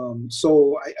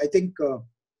 So I think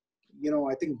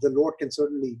I think the Lord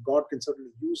God can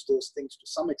certainly use those things to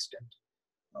some extent.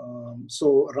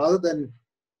 So rather than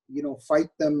fight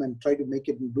them and try to make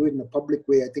it and do it in a public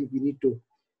way, I think we need to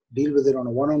deal with it on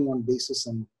a one-on-one basis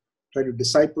and try to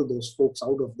disciple those folks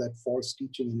out of that false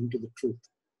teaching and into the truth.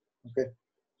 Okay.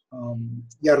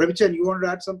 Yeah, Ravichan, you wanted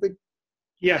to add something?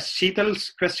 Yes,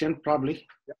 Sheetal's question probably.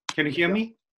 Yeah. Can you hear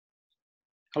me?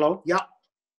 Hello? Yeah,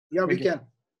 we can.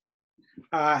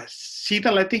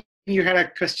 Sheetal, I think you had a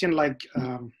question like,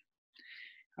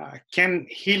 can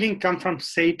healing come from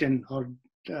Satan or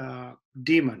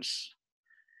demons?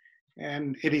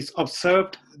 And it is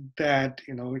observed that,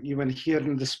 even here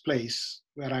in this place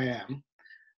where I am,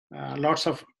 lots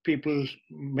of people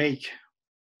make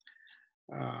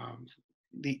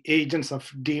the agents of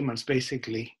demons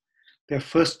basically their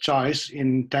first choice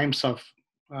in times of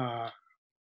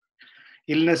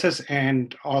illnesses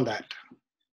and all that.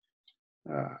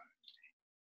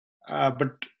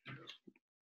 But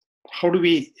how do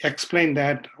we explain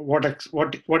that? What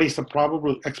is the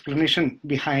probable explanation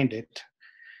behind it?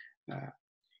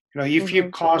 If you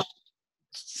cause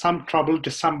some trouble to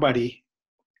somebody,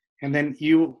 and then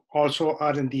you also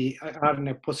are in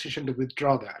a position to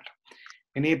withdraw that.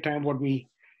 Anytime what we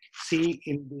see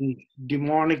in the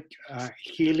demonic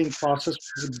healing process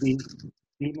would be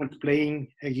demons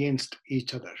playing against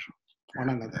each other, one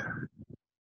another.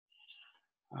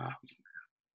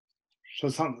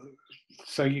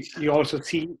 So you also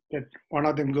see that one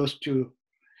of them goes to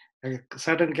a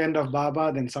certain kind of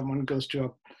Baba, then someone goes to a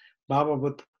Baba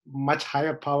with much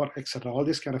higher power, etc. All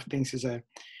these kind of things is a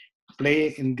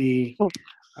play in the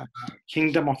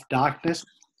kingdom of darkness,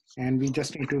 and we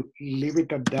just need to leave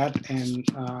it at that and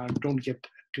don't get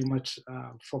too much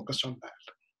focused on that.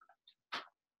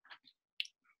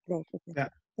 Right. Yeah.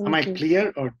 Am I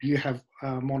clear, or do you have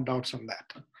more doubts on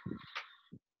that?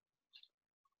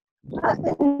 I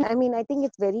think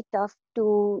it's very tough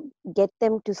to get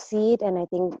them to see it, and I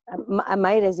think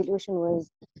my resolution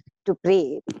was to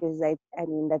pray, because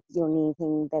that's the only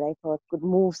thing that I thought could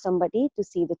move somebody to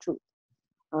see the truth.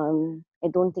 I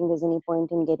don't think there's any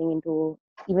point in getting into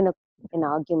even an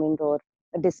argument or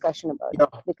a discussion about it,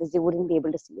 because they wouldn't be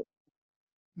able to see it.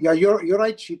 Yeah, you're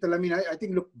right, Sheetal. I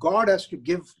think, look, God has to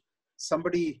give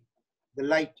somebody the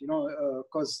light,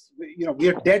 because we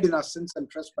are dead in our sins and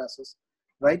trespasses,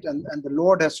 right? And the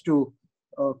Lord has to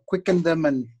quicken them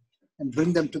and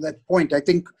bring them to that point. I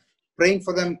think praying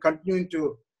for them, continuing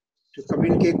to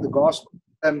communicate the gospel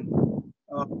and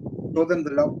show them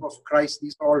the love of Christ,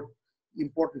 these are all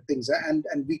important things. And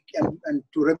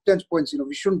to Ravichan's points,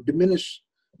 we shouldn't diminish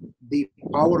the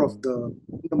power of the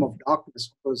kingdom of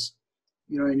darkness, because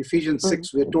in Ephesians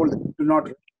 6 we are told that we do not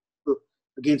wrestle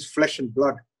against flesh and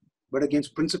blood, but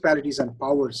against principalities and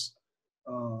powers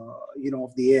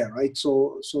of the air, right?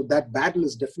 So that battle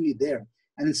is definitely there,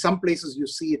 and in some places you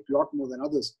see it a lot more than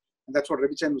others, and that's what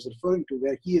Ravichan was referring to,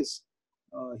 where he has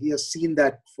seen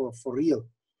that for real,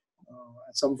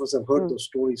 and some of us have heard those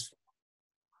stories.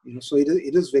 So it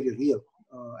is very real,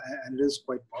 and it is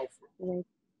quite powerful. Right.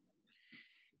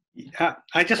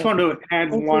 I just want to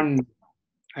add one.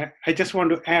 I just want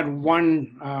to add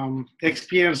one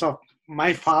experience of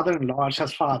my father-in-law,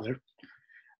 Asha's father.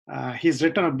 He's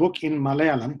written a book in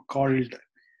Malayalam called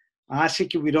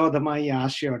Ashikku Virodhamai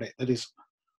Ashayode, that is,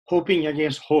 hoping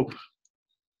against hope.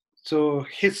 So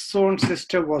his own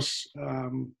sister was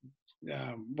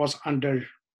under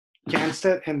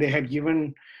cancer, and they had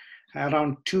given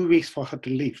around 2 weeks for her to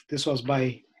live. This was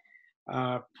by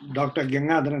Dr.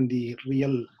 Gangadharan, the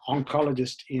real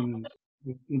oncologist in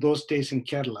those days in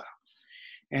Kerala,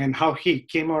 and how he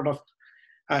came out of,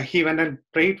 he went and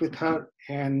prayed with her,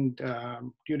 and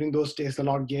during those days, the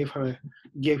Lord gave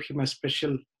him a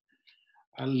special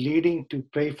leading to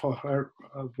pray for her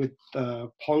with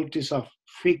qualities of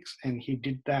figs, and he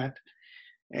did that.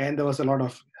 And there was a lot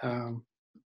of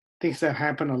things that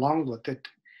happened along with it.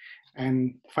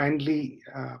 And finally,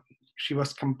 she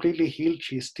was completely healed.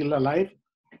 She's still alive.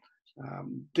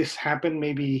 This happened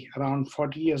maybe around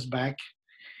 40 years back.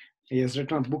 He has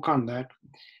written a book on that.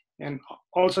 And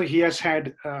also he has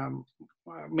had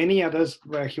many others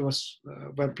where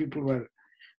where people were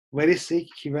very sick.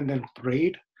 He went and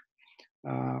prayed.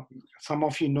 Some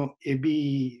of you know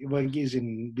Ebi Verghese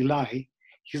in Bilai.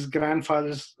 His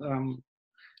grandfather's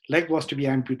leg was to be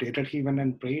amputated. He went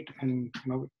and prayed and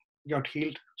got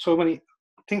healed. So many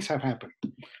things have happened.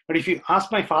 But if you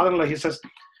ask my father-in-law, he says,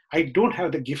 I don't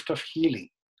have the gift of healing.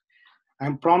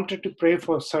 I'm prompted to pray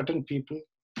for certain people,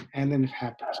 and then it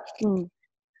happens.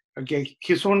 Okay,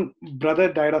 his own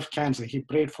brother died of cancer. He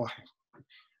prayed for him.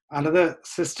 Another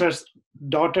sister's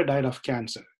daughter died of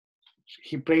cancer.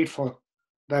 He prayed for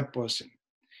that person.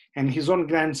 And his own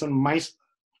grandson,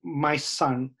 my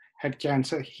son, had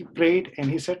cancer. He prayed and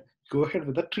he said, go ahead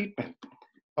with the treatment.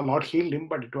 The Lord healed him,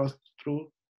 but it was through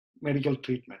medical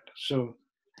treatment. So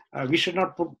we should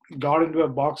not put God into a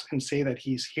box and say that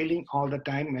he's healing all the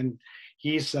time and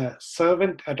he's a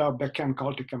servant at our beck and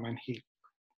call to come and heal.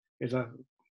 It's a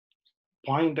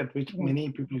point at which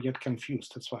many people get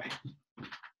confused. That's why.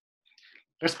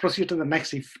 Let's proceed to the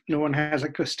next if no one has a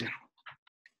question.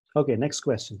 Okay, next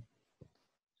question.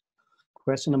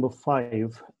 Question number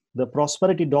 5. The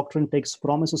prosperity doctrine takes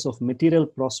promises of material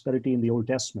prosperity in the Old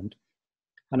Testament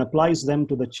and applies them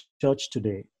to the church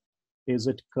today. Is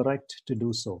it correct to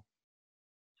do so?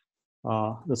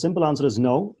 The simple answer is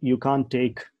no. You can't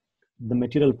take the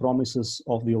material promises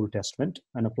of the Old Testament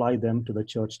and apply them to the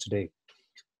church today.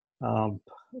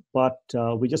 But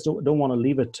we just don't want to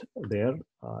leave it there.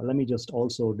 Let me just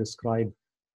also describe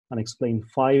and explain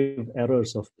 5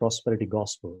 errors of prosperity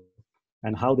gospel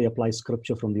and how they apply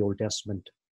scripture from the Old Testament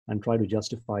and try to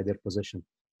justify their position.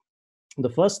 The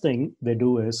first thing they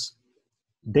do is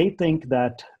they think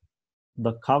that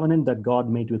the covenant that God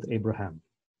made with Abraham,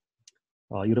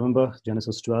 you remember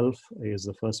Genesis 12 is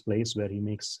the first place where he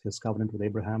makes his covenant with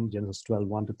Abraham, Genesis 12,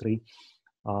 1-3.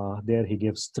 There he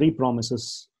gives 3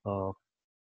 promises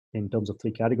in terms of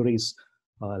 3 categories,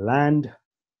 land,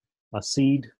 a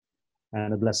seed,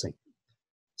 and a blessing.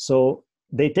 So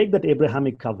they take that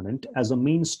Abrahamic covenant as a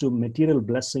means to material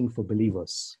blessing for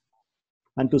believers.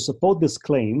 And to support this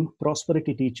claim,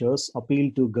 prosperity teachers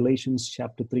appeal to Galatians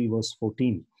chapter 3, verse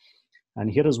 14.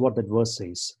 And here is what that verse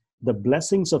says. The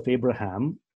blessings of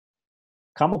Abraham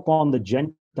come upon the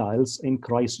Gentiles in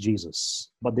Christ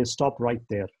Jesus. But they stop right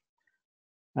there.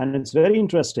 And it's very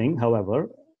interesting, however,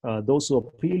 those who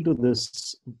appeal to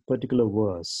this particular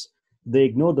verse, they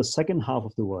ignore the second half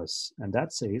of the verse. And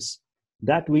that says,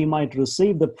 that we might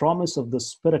receive the promise of the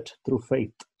Spirit through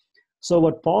faith. So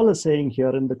what Paul is saying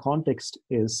here in the context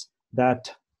is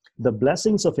that the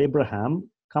blessings of Abraham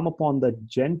come upon the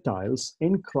Gentiles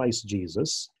in Christ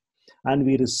Jesus, and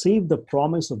we receive the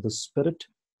promise of the Spirit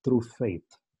through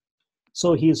faith.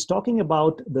 So he is talking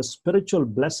about the spiritual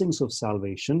blessings of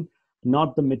salvation,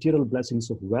 not the material blessings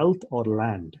of wealth or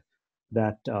land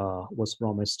that was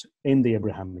promised in the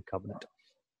Abrahamic covenant.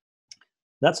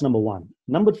 That's number 1.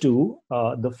 Number 2,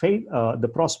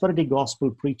 the prosperity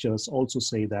gospel preachers also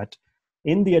say that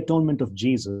in the atonement of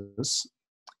Jesus,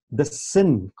 the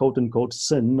sin, quote unquote,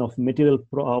 sin of material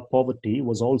poverty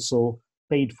was also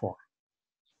paid for.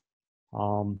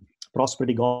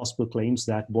 Prosperity gospel claims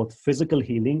that both physical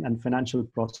healing and financial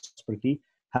prosperity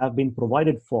have been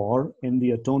provided for in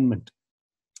the atonement.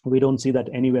 We don't see that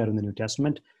anywhere in the New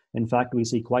Testament. In fact, we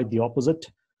see quite the opposite.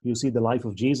 You see the life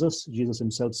of Jesus. Jesus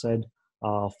himself said,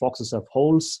 foxes have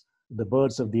holes, the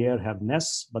birds of the air have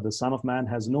nests, but the Son of Man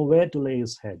has nowhere to lay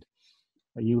his head.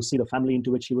 You see the family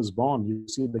into which he was born. You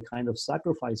see the kind of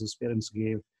sacrifices parents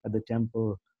gave at the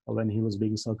temple when he was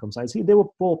being circumcised. They were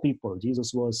poor people.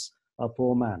 Jesus was a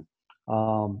poor man.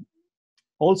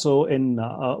 Also, in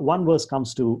one verse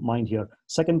comes to mind here,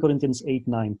 2 Corinthians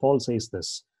 8:9, Paul says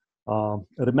this,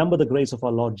 remember the grace of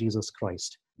our Lord Jesus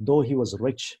Christ. Though he was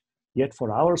rich, yet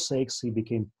for our sakes he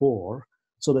became poor,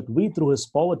 so that we through his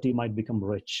poverty might become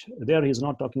rich. There he's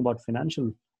not talking about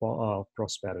financial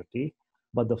prosperity,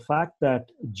 But the fact that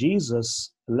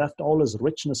Jesus left all his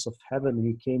richness of heaven,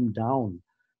 he came down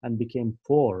and became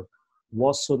poor,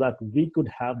 was so that we could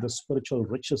have the spiritual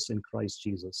riches in Christ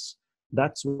Jesus.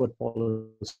 That's what Paul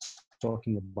is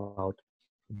talking about.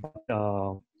 But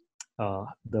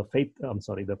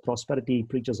the prosperity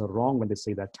preachers are wrong when they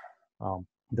say that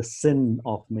the sin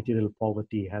of material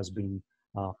poverty has been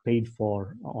paid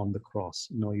for on the cross.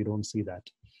 No, you don't see that.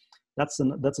 That's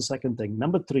the second thing.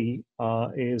 Number three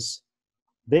is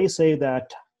they say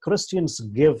that Christians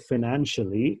give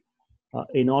financially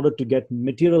in order to get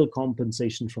material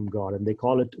compensation from God, and they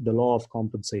call it the law of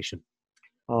compensation.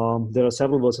 There are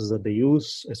several verses that they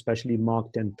use, especially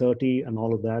Mark 10:30 and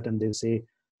all of that, and they say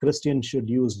Christians should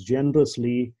use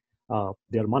generously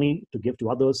their money to give to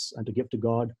others and to give to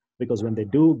God, because when they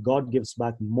do, God gives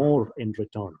back more in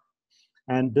return.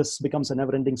 And this becomes a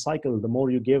never-ending cycle. The more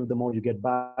you give, the more you get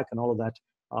back, and all of that.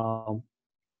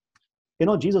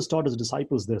 Jesus taught his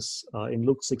disciples this in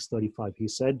Luke 6:35. He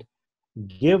said,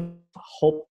 "Give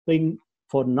hoping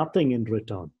for nothing in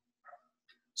return."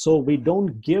 So we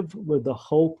don't give with the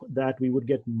hope that we would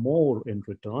get more in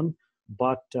return,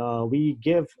 but we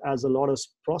give as the Lord has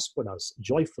prospered us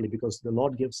joyfully, because the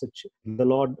Lord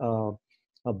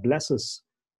blesses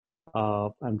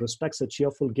and respects a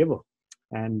cheerful giver.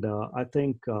 And I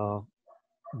think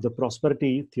the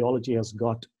prosperity theology has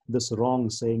got this wrong,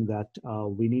 saying that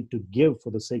we need to give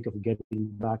for the sake of getting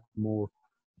back more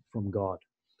from God.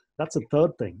 That's the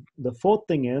third thing. The fourth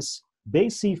thing is they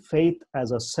see faith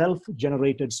as a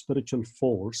self-generated spiritual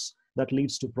force that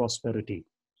leads to prosperity.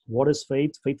 What is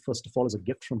faith? Faith, first of all, is a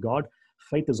gift from God.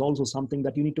 Faith is also something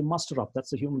that you need to muster up.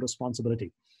 That's a human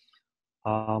responsibility.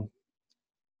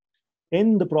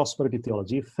 In the prosperity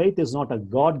theology, faith is not a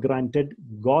God-granted,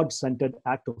 God-centered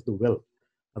act of the will.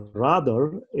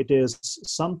 Rather, it is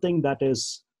something that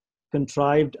is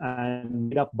contrived and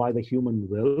made up by the human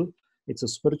will. It's a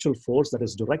spiritual force that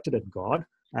is directed at God,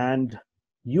 and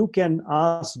you can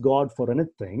ask God for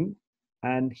anything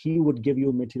and he would give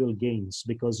you material gains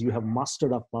because you have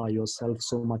mustered up by yourself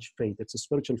so much faith. It's a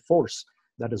spiritual force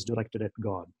that is directed at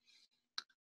God.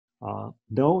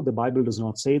 No, the Bible does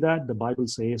not say that. The Bible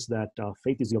says that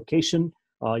faith is the occasion.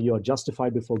 You are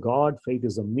justified before God. Faith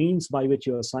is a means by which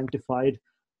you are sanctified,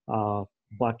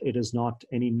 but it is not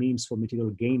any means for material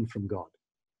gain from God.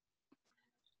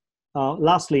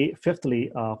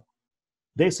 Fifthly,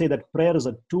 they say that prayer is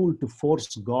a tool to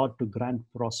force God to grant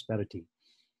prosperity.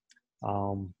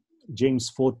 James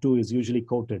 4:2 is usually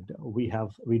quoted. We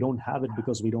don't have it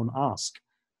because we don't ask.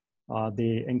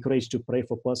 They encourage to pray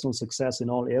for personal success in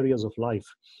all areas of life.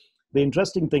 The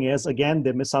interesting thing is, again,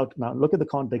 they miss out. Now, look at the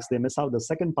context. They miss out the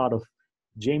second part of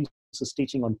James's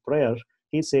teaching on prayer.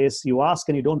 He says, you ask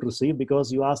and you don't receive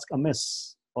because you ask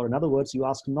amiss. Or in other words, you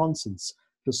ask nonsense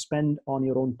to spend on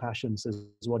your own passions, is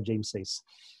what James says.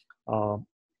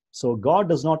 So God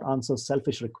does not answer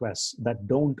selfish requests that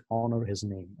don't honor his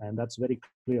name. And that's very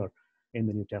clear in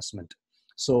the New Testament.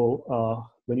 So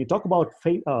when you talk about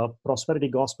faith, prosperity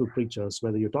gospel preachers,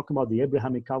 whether you talk about the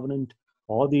Abrahamic covenant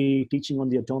or the teaching on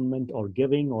the atonement or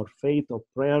giving or faith or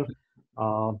prayer,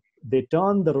 they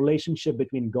turn the relationship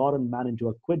between God and man into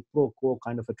a quid pro quo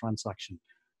kind of a transaction.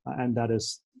 And that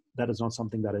is not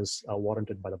something that is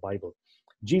warranted by the Bible.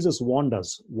 Jesus warned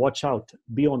us, watch out,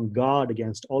 be on guard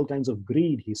against all kinds of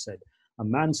greed, he said. A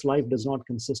man's life does not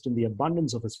consist in the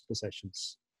abundance of his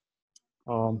possessions.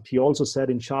 He also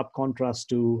said, in sharp contrast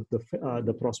to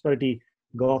the prosperity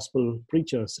gospel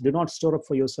preachers, do not store up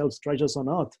for yourselves treasures on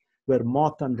earth where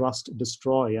moth and rust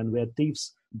destroy and where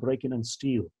thieves break in and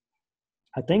steal.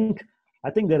 I think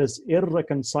there is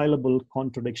irreconcilable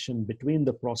contradiction between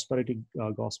the prosperity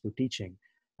gospel teaching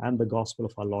and the gospel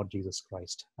of our Lord Jesus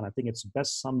Christ. And I think it's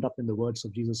best summed up in the words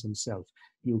of Jesus himself.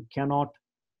 You cannot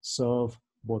serve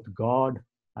both God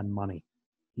and money.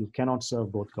 You cannot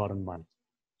serve both God and money.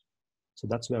 So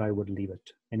that's where I would leave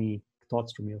it. Any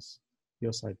thoughts from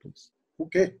your side, please?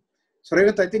 Okay. So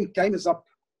Revit, I think time is up.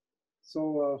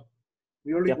 So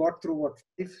we only got through what,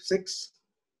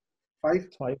 5?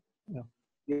 Yeah.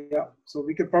 Yeah. So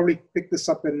we could probably pick this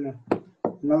up in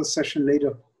another session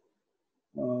later.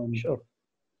 Sure.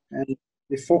 And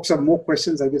if folks have more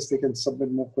questions, I guess they can submit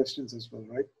more questions as well,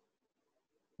 right?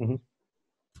 Mm-hmm.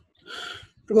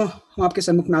 प्रभु हम आपके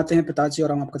सम्मुख में आते हैं पिताजी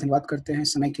और हम आपका धन्यवाद करते हैं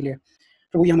समय के लिए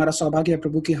प्रभु ये हमारा सौभाग्य है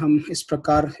प्रभु कि हम इस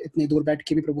प्रकार इतनी दूर बैठ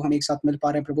के भी प्रभु हम एक साथ मिल पा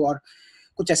रहे हैं प्रभु और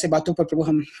कुछ ऐसे बातों पर प्रभु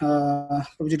हम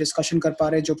प्रभु जी डिस्कशन कर पा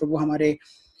रहे हैं जो प्रभु हमारे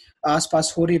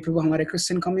आसपास हो रही है प्रभु हमारे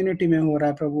क्रिश्चियन कम्युनिटी में हो रहा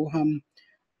है प्रभु हम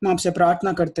आपसे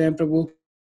प्रार्थना करते हैं प्रभु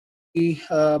कि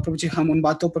प्रभु जी हम उन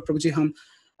बातों पर प्रभु जी हम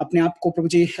अपने आप को प्रभु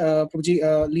जी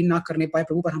लीन ना करने पाए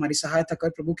प्रभु पर हमारी सहायता कर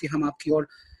प्रभु कि हम आपकी ओर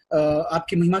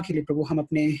आपकी महिमा के लिए प्रभु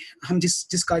हम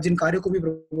जिन कार्यों को भी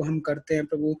प्रभु हम करते हैं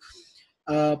प्रभु,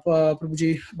 प्रभु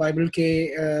जी बाइबल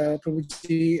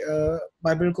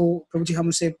को प्रभु जी हम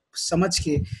उसे समझ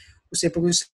के उसे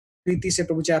प्रभु प्रीति से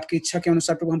प्रभु जी आपकी इच्छा के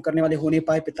अनुसार प्रभु हम करने वाले होने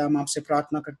पाए। पिता हम आपसे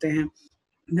प्रार्थना करते हैं।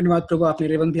 धन्यवाद प्रभु, आपने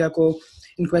रेवंत भैया को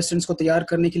इन क्वेश्चंस को तैयार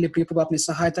करने के लिए प्रिय प्रभु आपने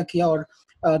सहायता किया, और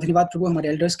धन्यवाद प्रभु हमारे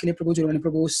एल्डर्स के लिए प्रभु जिन्होंने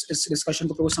प्रभु इस डिस्कशन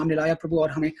को प्रभु सामने लाया प्रभु,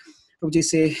 और हमें प्रभु जी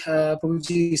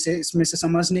से इसमें से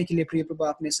समझने के लिए प्रिय प्रभु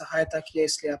आपने सहायता किया,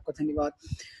 इसलिए आपका धन्यवाद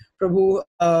प्रभु।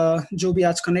 जो भी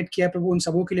आज कनेक्ट किया प्रभु उन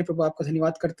सबों के लिए प्रभु आपका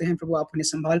धन्यवाद करते हैं प्रभु। आप उन्हें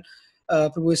संभाल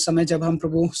प्रभु इस समय जब हम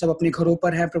प्रभु सब अपने घरों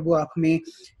पर हैं प्रभु, आप हमें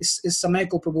इस समय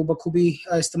को प्रभु बखूबी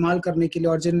इस्तेमाल करने के लिए,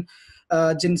 और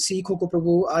जिन सीखों को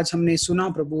प्रभु आज हमने सुना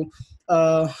प्रभु,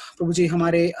 प्रभु जी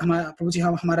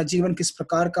हमारा जीवन किस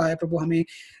प्रकार का है प्रभु, हमें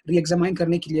री एग्जामाइन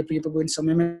करने के लिए प्रिय प्रभु इन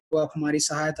समय में आप हमारी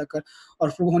सहायता कर, और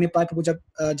प्रभु होने पाए प्रभु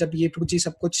जब ये प्रभु जी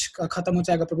सब कुछ खत्म हो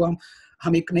जाएगा प्रभु,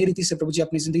 हम एक नई रीति से प्रभु जी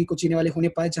अपनी जिंदगी को जीने वाले होने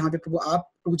पाए, जहाँ पे प्रभु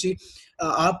आप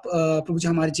प्रभु जी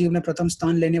हमारे जीवन में प्रथम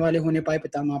स्थान लेने वाले होने पाए।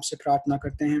 पिता हम आपसे प्रार्थना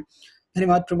करते हैं।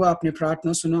 धन्यवाद प्रभु, आपने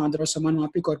प्रार्थना सुना, आदर और सम्मान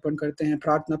आप ही को अर्पण करते हैं।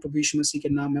 प्रार्थना प्रभु यीशु मसीह के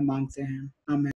नाम में मांगते हैं, आमीन।